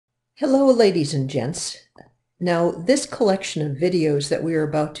Hello, ladies and gents. Now, this collection of videos that we are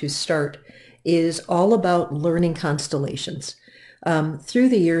about to start is all about learning constellations. Through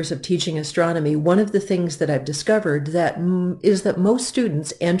the years of teaching astronomy, one of the things that I've discovered is that most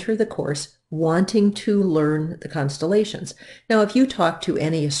students enter the course wanting to learn the constellations. Now, if you talk to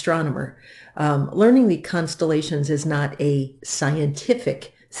any astronomer, learning the constellations is not a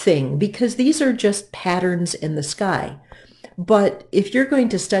scientific thing because these are just patterns in the sky. But if you're going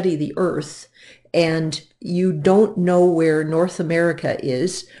to study the Earth and you don't know where North America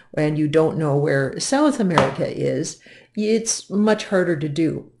is and you don't know where South America is, it's much harder to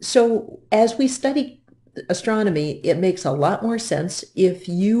do. So as we study astronomy, it makes a lot more sense if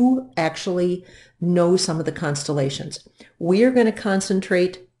you actually know some of the constellations. We are going to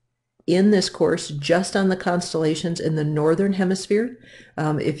concentrate in this course just on the constellations in the northern hemisphere.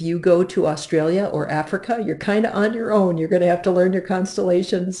 If you go to Australia or Africa, you're kind of on your own. You're going to have to learn your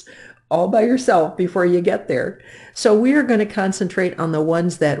constellations all by yourself before you get there. So we are going to concentrate on the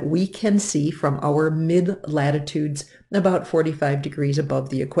ones that we can see from our mid-latitudes, about 45 degrees above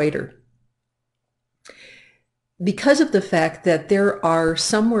the equator. Because of the fact that there are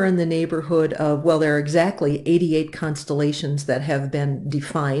somewhere in the neighborhood of, well, there are exactly 88 constellations that have been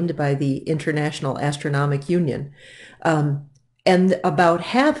defined by the International Astronomical Union. And about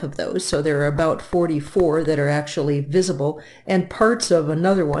half of those, so there are about 44 that are actually visible, and parts of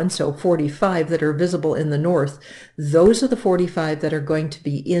another one, so 45 that are visible in the north. Those are the 45 that are going to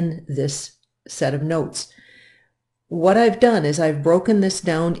be in this set of notes. What I've done is I've broken this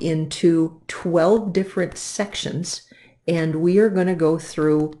down into 12 different sections, and we are going to go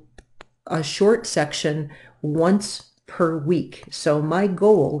through a short section once per week. So my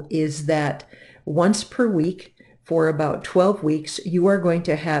goal is that once per week for about 12 weeks, you are going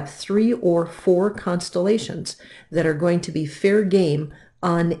to have 3 or 4 constellations that are going to be fair game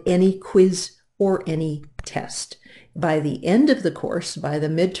on any quiz or any test. By the end of the course, by the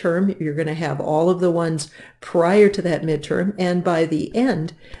midterm, you're going to have all of the ones prior to that midterm, and by the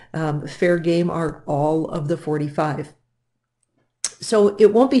end, fair game are all of the 45. So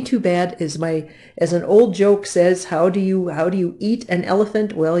it won't be too bad. As an old joke says, how do you eat an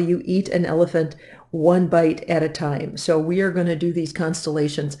elephant? Well, you eat an elephant one bite at a time. So we are going to do these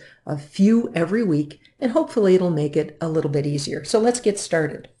constellations a few every week, and hopefully it'll make it a little bit easier. So let's get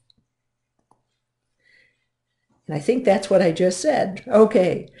started. And I think that's what I just said.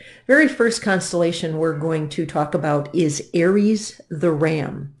 Okay, very first constellation we're going to talk about is Aries the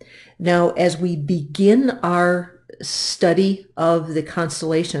Ram. Now, as we begin our study of the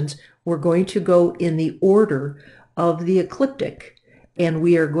constellations, we're going to go in the order of the ecliptic, and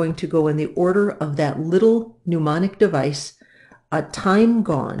we are going to go in the order of that little mnemonic device, a time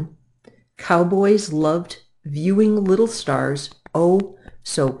gone, cowboys loved viewing little stars, oh,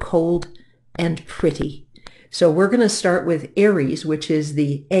 so cold and pretty. So we're going to start with Aries, which is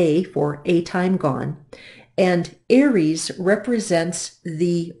the A for a time gone. And Aries represents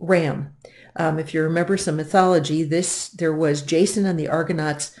the ram. If you remember some mythology, there was Jason and the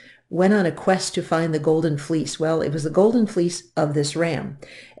Argonauts went on a quest to find the golden fleece. Well, it was the golden fleece of this ram.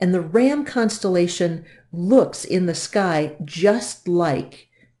 And the ram constellation looks in the sky just like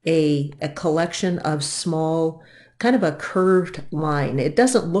a collection of small, kind of a curved line. It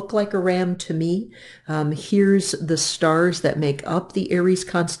doesn't look like a ram to me. Here's the stars that make up the Aries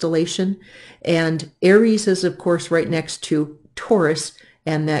constellation. And Aries is, of course, right next to Taurus,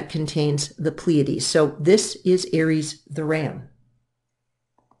 and that contains the Pleiades. So this is Aries the ram.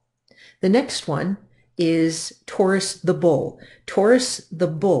 The next one is Taurus the bull. Taurus the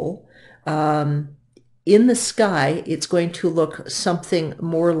bull, in the sky, it's going to look something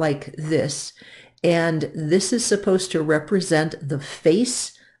more like this. And this is supposed to represent the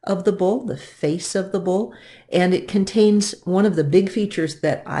face of the bull, and it contains one of the big features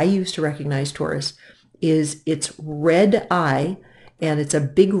that I use to recognize Taurus is its red eye, and it's a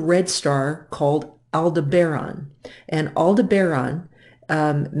big red star called Aldebaran. And Aldebaran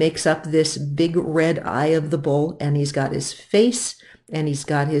makes up this big red eye of the bull, and he's got his face, and he's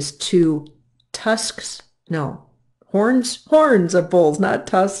got his 2 tusks, no, horns of bulls, not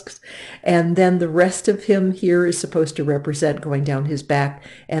tusks. And then the rest of him here is supposed to represent going down his back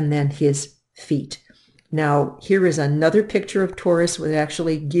and then his feet. Now, here is another picture of Taurus, which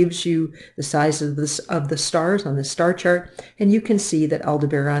actually gives you the size of the stars on the star chart, and you can see that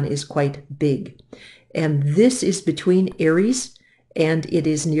Aldebaran is quite big. And this is between Aries, and it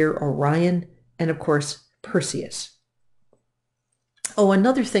is near Orion, and of course, Perseus. Oh,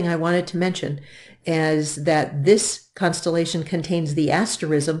 another thing I wanted to mention is that this constellation contains the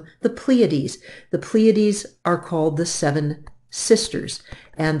asterism, the Pleiades. The Pleiades are called the 7 sisters.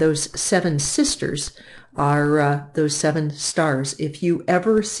 And those 7 sisters are those 7 stars. If you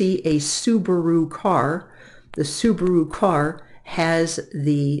ever see a Subaru car, the Subaru car has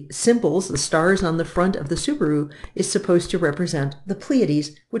the symbols, the stars on the front of the Subaru is supposed to represent the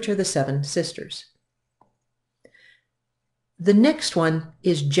Pleiades, which are the 7 sisters. The next one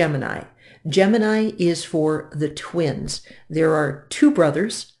is Gemini. Gemini is for the twins. There are 2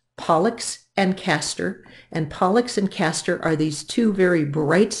 brothers, Pollux and Castor, and Pollux and Castor are these 2 very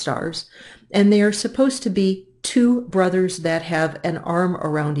bright stars, and they are supposed to be 2 brothers that have an arm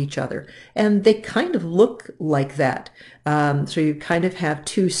around each other, and they kind of look like that. So you kind of have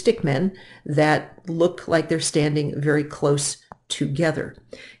 2 stickmen that look like they're standing very close together.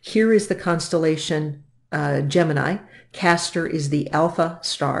 Here is the constellation Gemini. Castor is the alpha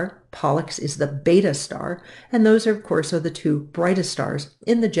star, Pollux is the beta star, and those, of course, are the 2 brightest stars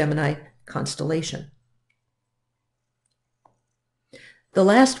in the Gemini constellation. The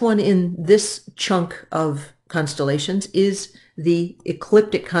last one in this chunk of constellations is the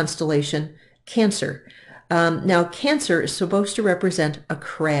ecliptic constellation Cancer. Now, Cancer is supposed to represent a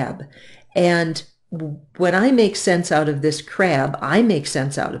crab, and when I make sense out of this crab, I make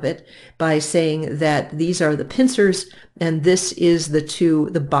sense out of it by saying that these are the pincers and this is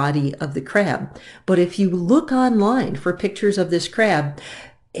the body of the crab. But if you look online for pictures of this crab,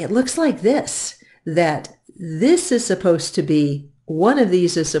 it looks like this, that this is supposed to be, one of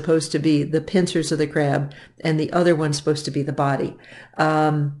these is supposed to be the pincers of the crab and the other one's supposed to be the body.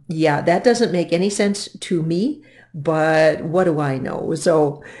 Yeah, that doesn't make any sense to me. But what do I know?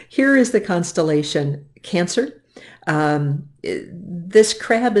 So here is the constellation Cancer. This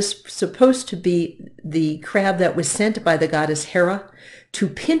crab is supposed to be the crab that was sent by the goddess Hera to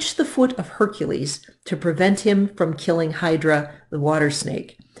pinch the foot of Hercules to prevent him from killing Hydra, the water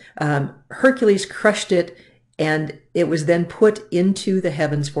snake. Hercules crushed it, and it was then put into the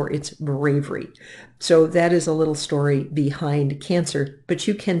heavens for its bravery. So that is a little story behind Cancer, but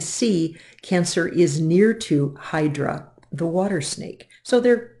you can see Cancer is near to Hydra, the water snake. So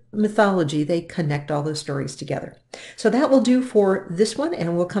their mythology, they connect all those stories together. So that will do for this one,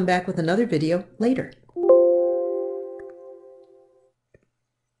 and we'll come back with another video later.